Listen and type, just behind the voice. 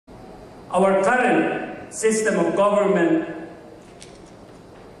Our current system of governmental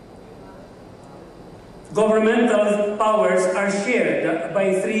powers are shared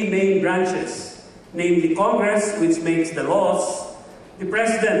by three main branches, namely Congress, which makes the laws, the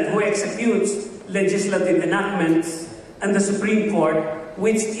President, who executes legislative enactments, and the Supreme Court,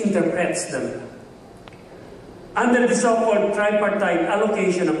 which interprets them. Under the so-called tripartite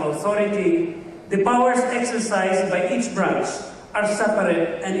allocation of authority, the powers exercised by each branch are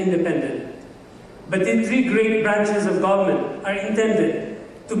separate and independent. But the three great branches of government are intended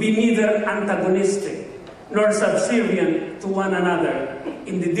to be neither antagonistic nor subservient to one another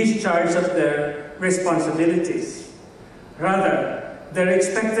in the discharge of their responsibilities. Rather, they're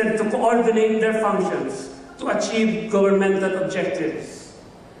expected to coordinate their functions to achieve governmental objectives.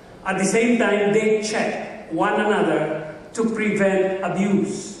 At the same time, they check one another to prevent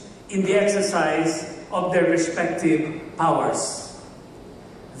abuse in the exercise of their respective powers.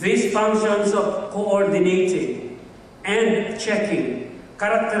 These functions of coordinating and checking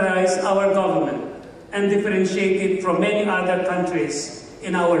characterize our government and differentiate it from many other countries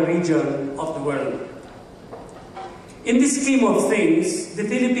in our region of the world. In this scheme of things, the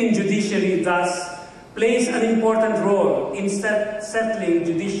Philippine judiciary thus plays an important role in settling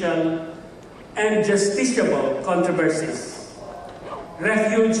judicial and justiciable controversies.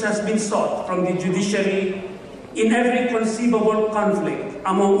 Refuge has been sought from the judiciary in every conceivable conflict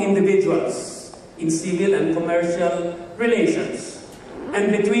among individuals in civil and commercial relations,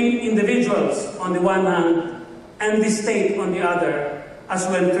 and between individuals on the one hand and the state on the other, as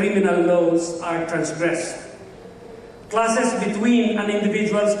when criminal laws are transgressed. Clashes between an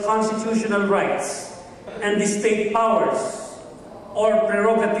individual's constitutional rights and the state powers or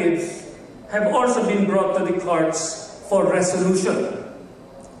prerogatives have also been brought to the courts for resolution.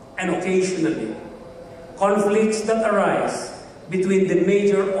 And occasionally, conflicts that arise between the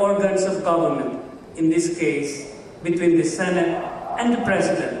major organs of government, in this case, between the Senate and the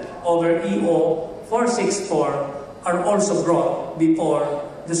President over EO 464, are also brought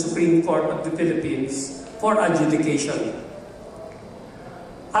before the Supreme Court of the Philippines for adjudication.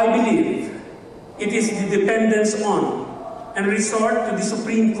 I believe it is the dependence on and resort to the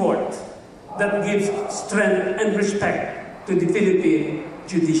Supreme Court that gives strength and respect to the Philippine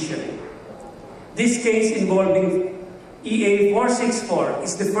judiciary. This case involving EA 464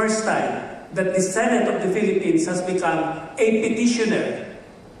 is the first time that the Senate of the Philippines has become a petitioner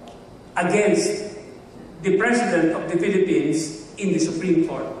against the President of the Philippines in the Supreme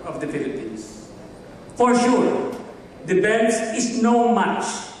Court of the Philippines. For sure, the bench is no match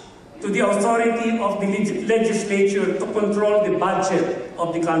to the authority of the legislature to control the budget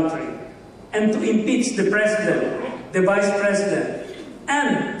of the country and to impeach the President, the Vice President,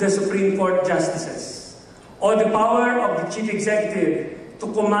 and the Supreme Court justices, or the power of the Chief Executive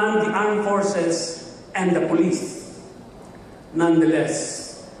to command the armed forces and the police.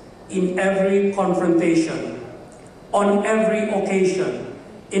 Nonetheless, in every confrontation, on every occasion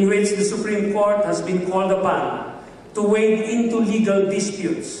in which the Supreme Court has been called upon to wade into legal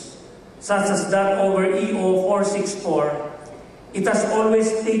disputes, such as that over EO 464, it has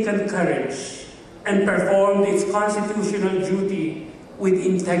always taken courage and performed its constitutional duty with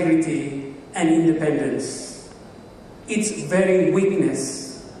integrity and independence. Its very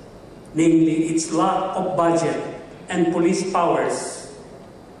weakness, namely its lack of budget and police powers,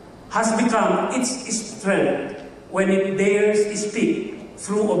 has become its strength when it dares speak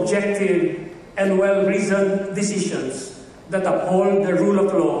through objective and well-reasoned decisions that uphold the rule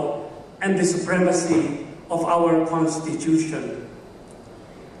of law and the supremacy of our Constitution.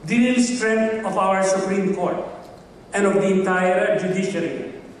 The real strength of our Supreme Court and of the entire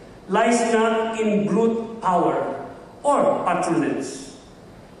judiciary lies not in brute power or patronage,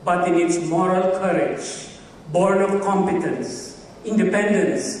 but in its moral courage, born of competence,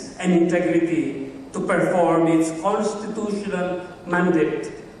 independence, and integrity to perform its constitutional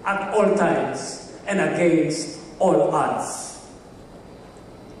mandate at all times and against all odds.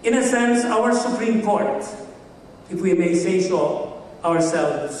 In a sense, our Supreme Court, if we may say so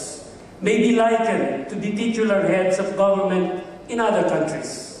ourselves, may be likened to the titular heads of government in other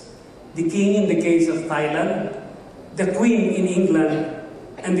countries. The King in the case of Thailand, the Queen in England,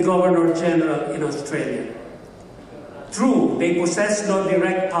 and the Governor General in Australia. True, they possess no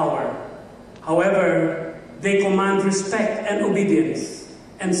direct power. However, they command respect and obedience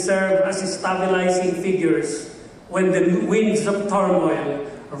and serve as stabilizing figures when the winds of turmoil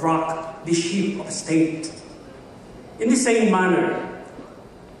rock the ship of state. In the same manner,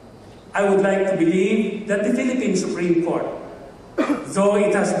 I would like to believe that the Philippine Supreme Court, though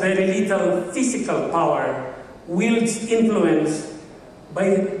it has very little physical power, wields influence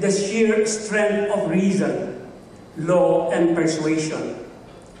by the sheer strength of reason, law, and persuasion.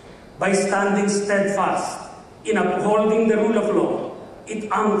 By standing steadfast in upholding the rule of law, it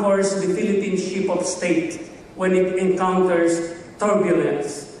anchors the Philippine ship of state when it encounters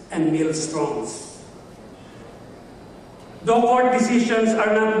turbulence and maelstroms. Though court decisions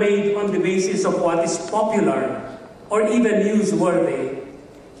are not made on the basis of what is popular or even newsworthy,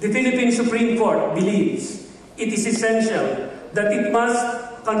 the Philippine Supreme Court believes it is essential that it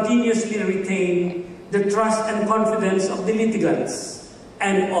must continuously retain the trust and confidence of the litigants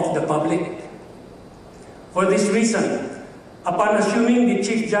and of the public. For this reason, upon assuming the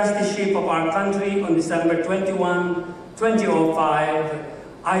Chief Justiceship of our country on December 21, 2005,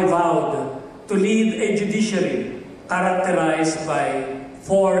 I vowed to lead a judiciary characterized by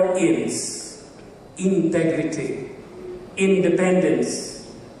 4 Ins: integrity, independence,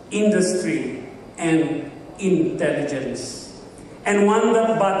 industry, and intelligence. And one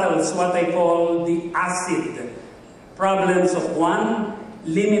that battles what I call the acid problems of 1,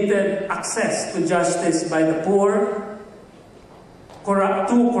 limited access to justice by the poor, 2,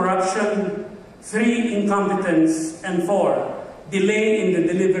 corruption, 3, incompetence, and 4, delay in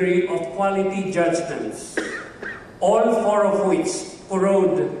the delivery of quality judgments, all 4 of which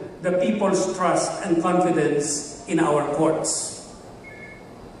corrode the people's trust and confidence in our courts.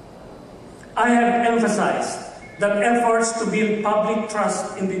 I have emphasized that efforts to build public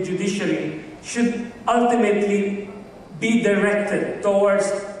trust in the judiciary should ultimately be directed towards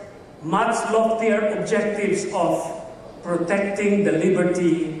much loftier objectives of protecting the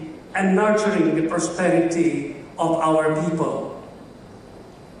liberty and nurturing the prosperity of our people.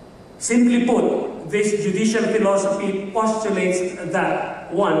 Simply put, this judicial philosophy postulates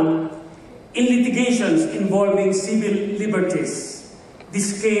that 1, in litigations involving civil liberties, the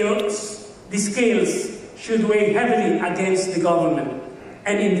scales should weigh heavily against the government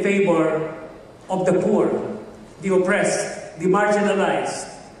and in favor of the poor, the oppressed, the marginalized,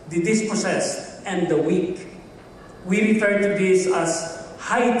 the dispossessed, and the weak. We refer to this as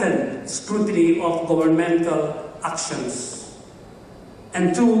heightened scrutiny of governmental actions.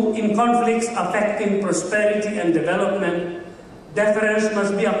 And 2, in conflicts affecting prosperity and development, deference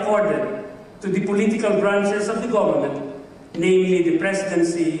must be accorded to the political branches of the government, namely the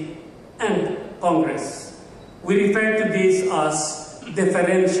presidency and Congress. We refer to this as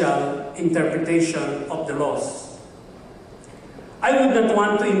deferential interpretation of the laws. I would not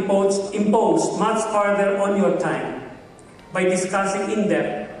want to impose much further on your time by discussing in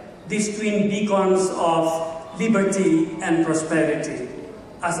depth these twin beacons of liberty and prosperity,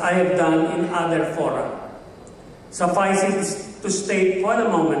 as I have done in other fora. Suffice it to state for the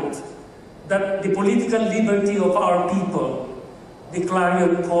moment that the political liberty of our people, the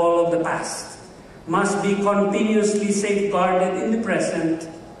clarion call of the past, must be continuously safeguarded in the present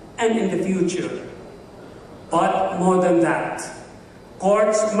and in the future. But more than that,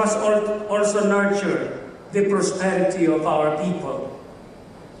 courts must also nurture the prosperity of our people.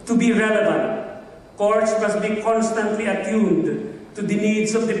 To be relevant, courts must be constantly attuned to the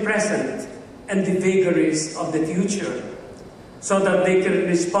needs of the present and the vagaries of the future, so that they can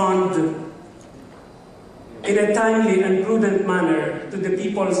respond in a timely and prudent manner to the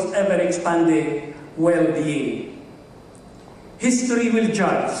people's ever-expanding well-being. History will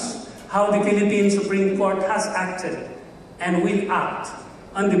judge how the Philippine Supreme Court has acted and will act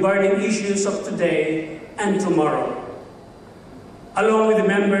on the burning issues of today and tomorrow. Along with the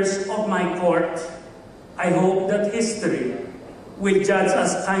members of my court, I hope that history will judge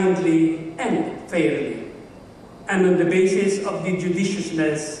us kindly and fairly, and on the basis of the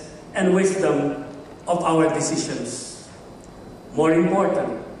judiciousness and wisdom of our decisions. More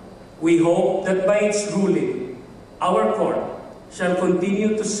important, we hope that by its ruling, our court shall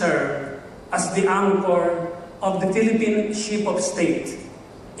continue to serve as the anchor of the Philippine ship of state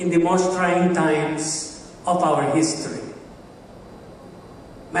in the most trying times of our history.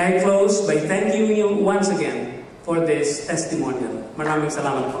 May I close by thanking you once again for this testimonial. Maraming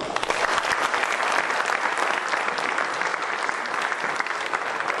salamat po.